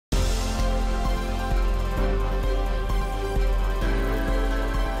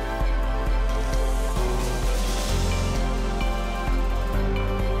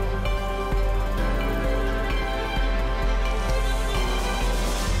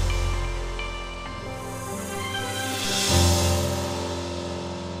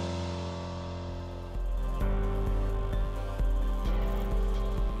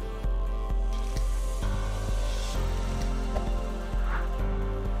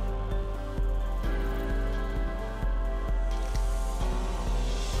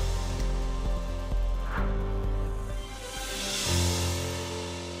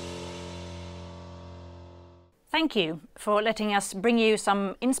Thank you for letting us bring you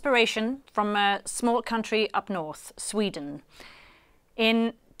some inspiration from a small country up north, Sweden.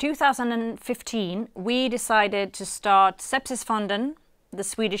 In 2015, we decided to start Sepsisfonden, the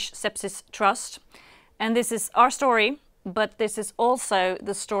Swedish Sepsis Trust. And this is our story, but this is also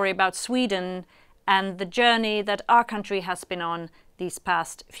the story about Sweden and the journey that our country has been on these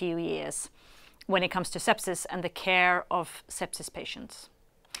past few years when it comes to sepsis and the care of sepsis patients.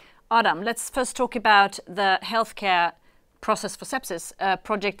 Adam, let's first talk about the healthcare process for sepsis, a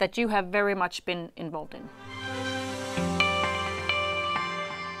project that you have very much been involved in.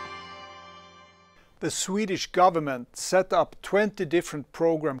 The Swedish government set up 20 different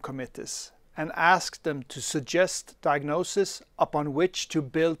program committees and asked them to suggest diagnosis upon which to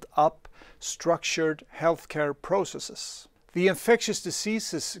build up structured healthcare processes. The infectious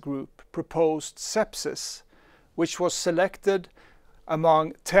diseases group proposed sepsis, which was selected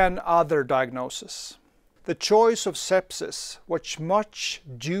among 10 other diagnoses. The choice of sepsis was much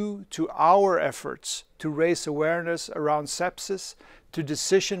due to our efforts to raise awareness around sepsis to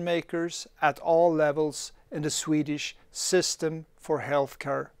decision makers at all levels in the Swedish system for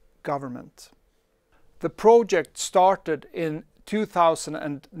healthcare government. The project started in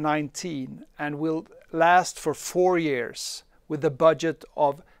 2019 and will last for 4 years with a budget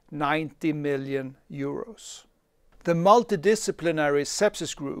of 90 million euros. The multidisciplinary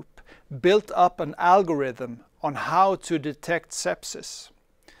sepsis group built up an algorithm on how to detect sepsis.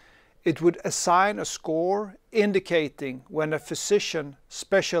 It would assign a score indicating when a physician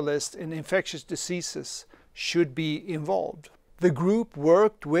specialist in infectious diseases should be involved. The group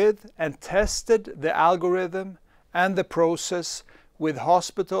worked with and tested the algorithm and the process with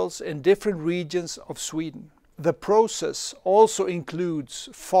hospitals in different regions of Sweden. The process also includes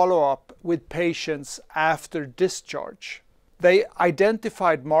follow-up with patients after discharge. They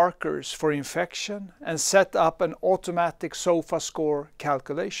identified markers for infection and set up an automatic SOFA score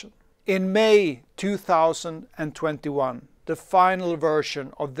calculation. In May 2021, the final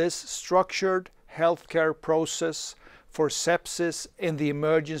version of this structured healthcare process for sepsis in the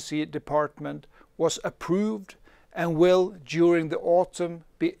emergency department was approved and will, during the autumn,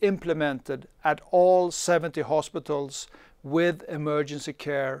 be implemented at all 70 hospitals with emergency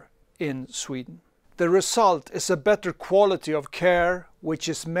care in Sweden. The result is a better quality of care, which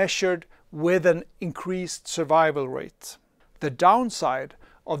is measured with an increased survival rate. The downside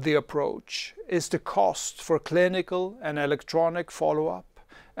of the approach is the cost for clinical and electronic follow-up,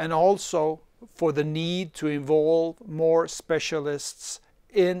 and also for the need to involve more specialists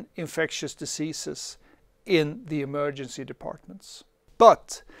in infectious diseases in the emergency departments.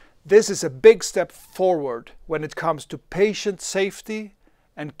 But this is a big step forward when it comes to patient safety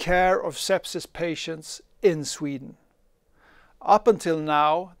and care of sepsis patients in Sweden. Up until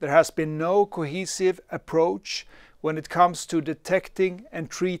now, there has been no cohesive approach when it comes to detecting and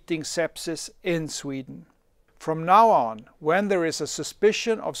treating sepsis in Sweden. From now on, when there is a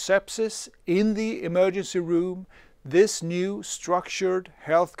suspicion of sepsis in the emergency room, this new structured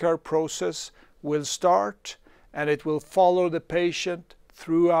healthcare process will start, and it will follow the patient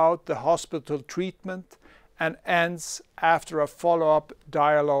throughout the hospital treatment and ends after a follow-up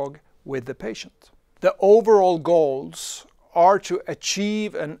dialogue with the patient. The overall goals are to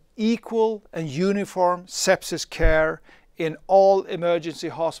achieve an equal and uniform sepsis care in all emergency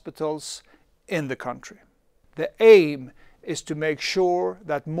hospitals in the country. The aim is to make sure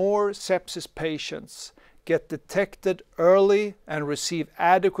that more sepsis patients get detected early and receive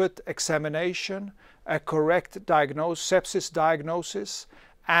adequate examination, a correct sepsis diagnosis,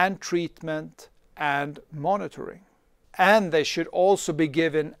 and treatment and monitoring. And they should also be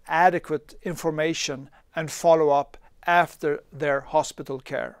given adequate information and follow-up after their hospital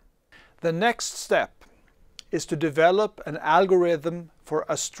care. The next step is to develop an algorithm for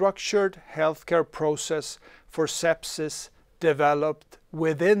a structured healthcare process for sepsis developed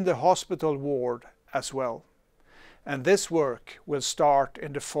within the hospital ward as well. And this work will start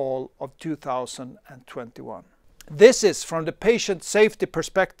in the fall of 2021. This is, from the patient safety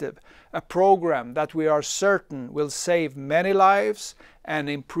perspective, a program that we are certain will save many lives and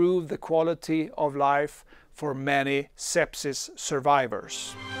improve the quality of life for many sepsis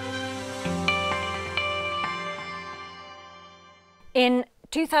survivors. In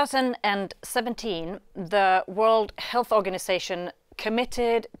 2017, the World Health Organization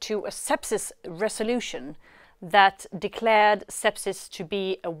committed to a sepsis resolution that declared sepsis to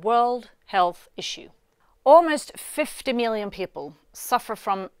be a world health issue. Almost 50 million people suffer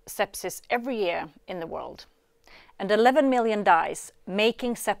from sepsis every year in the world, and 11 million dies,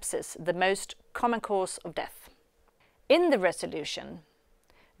 making sepsis the most common cause of death. In the resolution,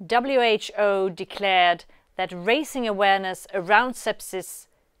 WHO declared that raising awareness around sepsis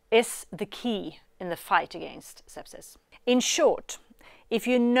is the key in the fight against sepsis. In short, if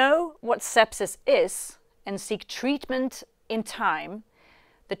you know what sepsis is and seek treatment in time,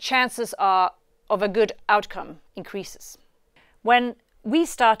 the chances of a good outcome increases. When we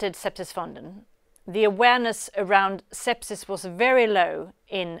started Sepsisfonden, the awareness around sepsis was very low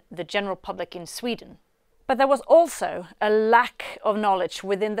in the general public in Sweden. But there was also a lack of knowledge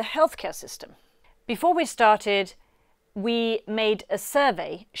within the healthcare system. Before we started, we made a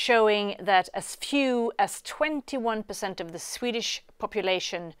survey showing that as few as 21% of the Swedish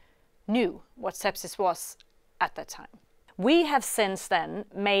population knew what sepsis was at that time. We have since then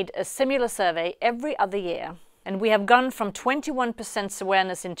made a similar survey every other year, and we have gone from 21%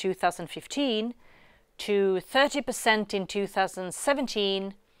 awareness in 2015 to 30% in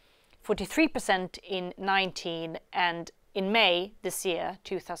 2017, 43% in 2019, and in May this year,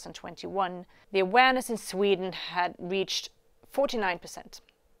 2021, the awareness in Sweden had reached 49%.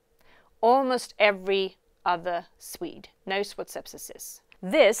 Almost every other Swede knows what sepsis is.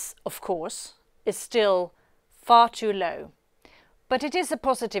 This, of course, is still far too low, but it is a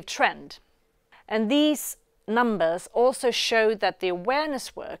positive trend. And these numbers also show that the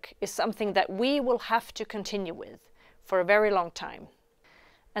awareness work is something that we will have to continue with for a very long time,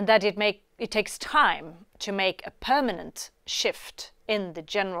 and that it takes time to make a permanent shift in the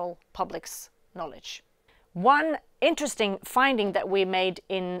general public's knowledge. One interesting finding that we made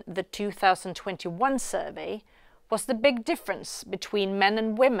in the 2021 survey was the big difference between men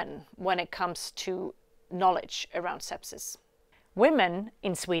and women when it comes to knowledge around sepsis. Women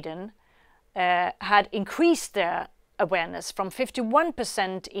in Sweden had increased their awareness from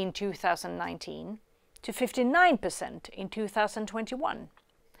 51% in 2019 to 59% in 2021.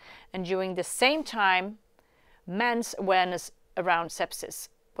 And during the same time, men's awareness around sepsis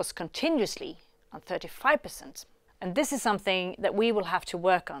was continuously on 35%. And this is something that we will have to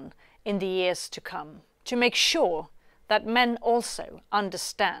work on in the years to come to make sure that men also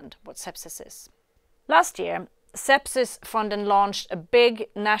understand what sepsis is. Last year, Sepsisfonden launched a big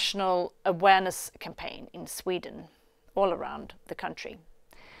national awareness campaign in Sweden, all around the country,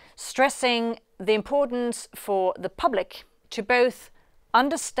 stressing the importance for the public to both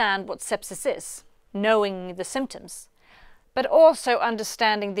understand what sepsis is, knowing the symptoms, but also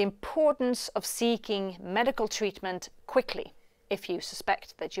understanding the importance of seeking medical treatment quickly if you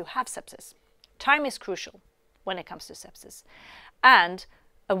suspect that you have sepsis. Time is crucial when it comes to sepsis, and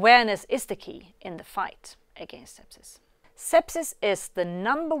awareness is the key in the fight against sepsis. Sepsis is the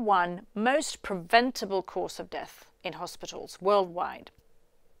 #1 most preventable cause of death in hospitals worldwide.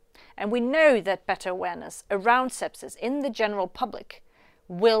 And we know that better awareness around sepsis in the general public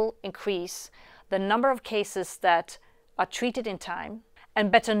will increase the number of cases that are treated in time,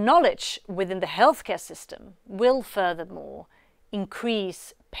 and better knowledge within the healthcare system will furthermore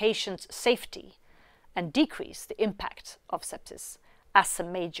increase patients' safety and decrease the impact of sepsis as a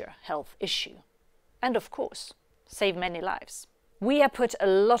major health issue. And of course, save many lives. We have put a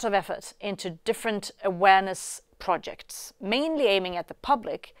lot of effort into different awareness projects, mainly aiming at the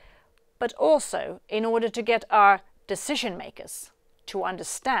public, but also in order to get our decision makers to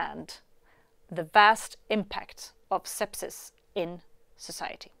understand the vast impact of sepsis in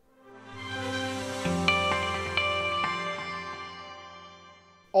society.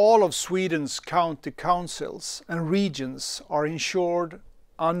 All of Sweden's county councils and regions are insured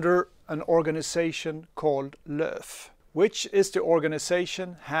under an organization called LÖF, which is the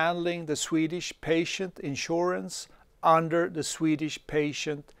organization handling the Swedish patient insurance under the Swedish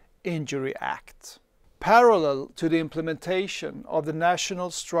Patient Injury Act. Parallel to the implementation of the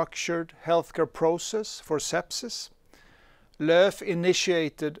National Structured Healthcare Process for Sepsis, LÖF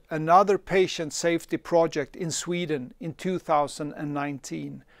initiated another patient safety project in Sweden in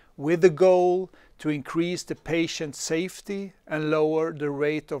 2019 with the goal to increase the patient safety and lower the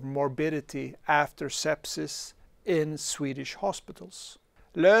rate of morbidity after sepsis in Swedish hospitals.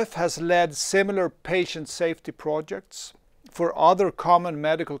 LÖF has led similar patient safety projects for other common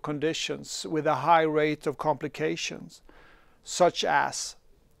medical conditions with a high rate of complications, such as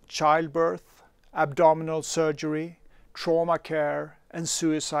childbirth, abdominal surgery, trauma care, and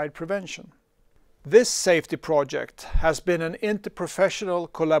suicide prevention. This safety project has been an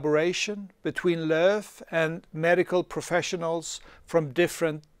interprofessional collaboration between LÖF and medical professionals from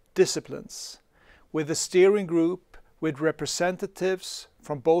different disciplines, with a steering group with representatives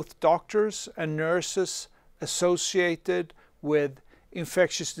from both doctors and nurses associated with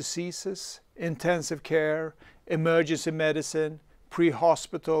infectious diseases, intensive care, emergency medicine,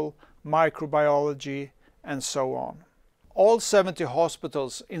 pre-hospital, microbiology, and so on. All 70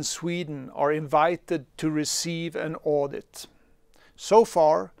 hospitals in Sweden are invited to receive an audit. So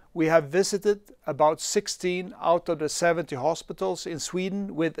far, we have visited about 16 out of the 70 hospitals in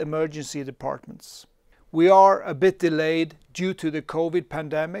Sweden with emergency departments. We are a bit delayed due to the COVID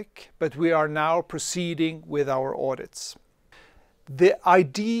pandemic, but we are now proceeding with our audits. The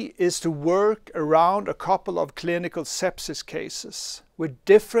idea is to work around a couple of clinical sepsis cases with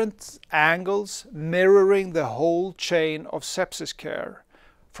different angles mirroring the whole chain of sepsis care,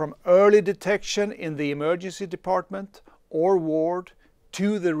 from early detection in the emergency department or ward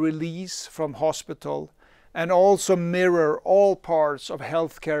to the release from hospital, and also mirror all parts of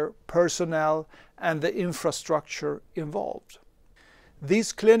healthcare personnel and the infrastructure involved.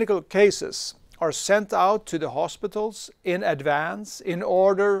 These clinical cases are sent out to the hospitals in advance in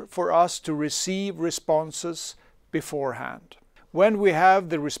order for us to receive responses beforehand. When we have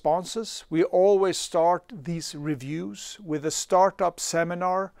the responses, we always start these reviews with a startup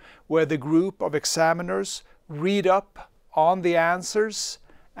seminar where the group of examiners read up on the answers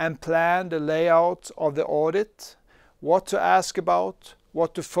and plan the layout of the audit, what to ask about,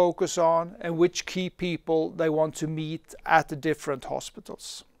 what to focus on, and which key people they want to meet at the different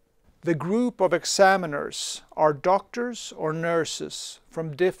hospitals. The group of examiners are doctors or nurses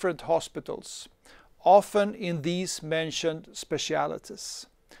from different hospitals, often in these mentioned specialities,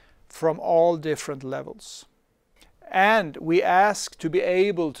 from all different levels. And we ask to be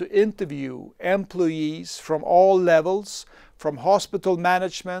able to interview employees from all levels, from hospital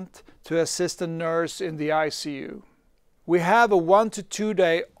management to assistant nurse in the ICU. We have a 1 to 2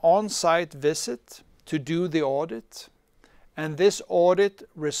 day on-site visit to do the audit, and this audit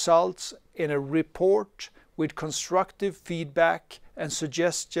results in a report with constructive feedback and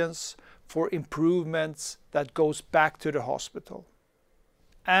suggestions for improvements that goes back to the hospital.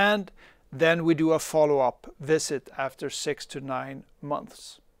 And then we do a follow-up visit after 6 to 9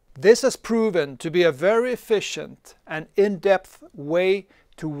 months. This has proven to be a very efficient and in-depth way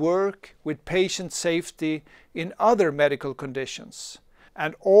to work with patient safety in other medical conditions,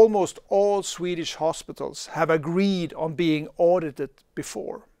 and almost all Swedish hospitals have agreed on being audited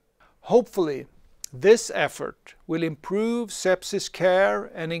before. Hopefully, this effort will improve sepsis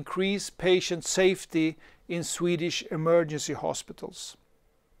care and increase patient safety in Swedish emergency hospitals.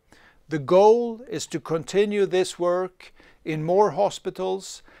 The goal is to continue this work in more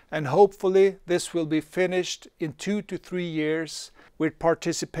hospitals, and hopefully this will be finished in 2 to 3 years with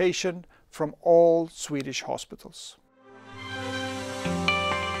participation from all Swedish hospitals.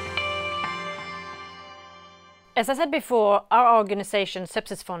 As I said before, our organization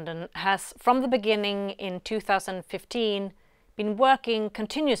Sepsisfonden has from the beginning in 2015 been working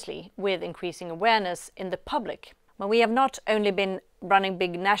continuously with increasing awareness in the public. Well, we have not only been running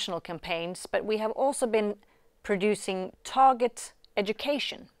big national campaigns, but we have also been producing target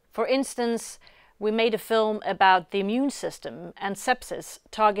education. For instance, we made a film about the immune system and sepsis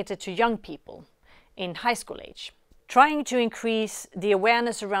targeted to young people in high school age, trying to increase the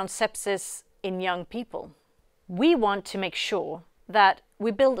awareness around sepsis in young people. We want to make sure that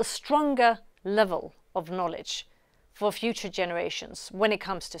we build a stronger level of knowledge for future generations when it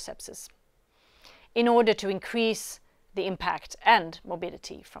comes to sepsis, in order to increase the impact and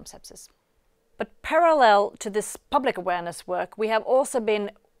morbidity from sepsis. But parallel to this public awareness work, we have also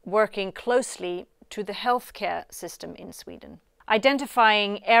been working closely to the healthcare system in Sweden,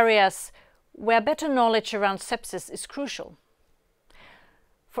 identifying areas where better knowledge around sepsis is crucial.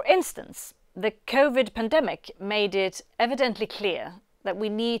 For instance, the COVID pandemic made it evidently clear that we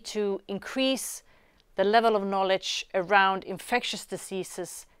need to increase the level of knowledge around infectious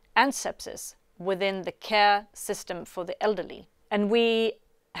diseases and sepsis within the care system for the elderly. And we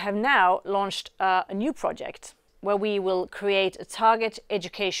have now launched a new project where we will create a target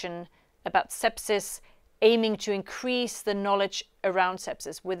education about sepsis, aiming to increase the knowledge around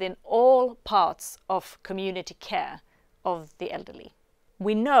sepsis within all parts of community care of the elderly.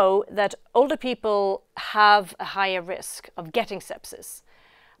 We know that older people have a higher risk of getting sepsis,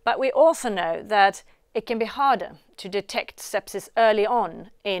 but we also know that it can be harder to detect sepsis early on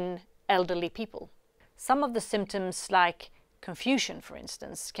in elderly people. Some of the symptoms, like confusion, for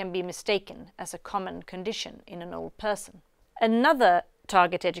instance, can be mistaken as a common condition in an old person. Another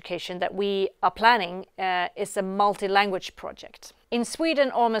target education that we are planning is a multi-language project. In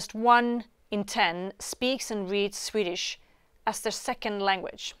Sweden, almost 1 in 10 speaks and reads Swedish as their second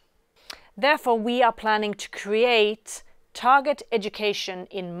language. Therefore, we are planning to create target education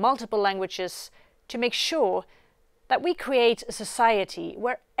in multiple languages to make sure that we create a society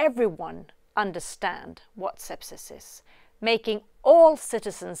where everyone understands what sepsis is, making all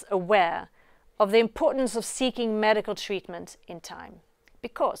citizens aware of the importance of seeking medical treatment in time.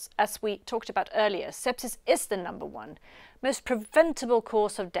 Because, as we talked about earlier, sepsis is the #1 most preventable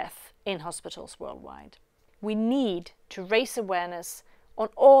cause of death in hospitals worldwide. We need to raise awareness on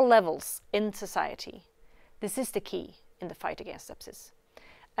all levels in society. This is the key in the fight against sepsis.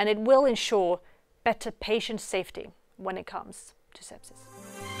 And it will ensure better patient safety when it comes to sepsis.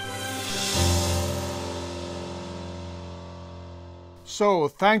 So,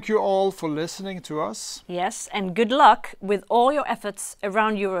 thank you all for listening to us. Yes, and good luck with all your efforts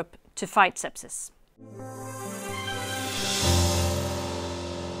around Europe to fight sepsis.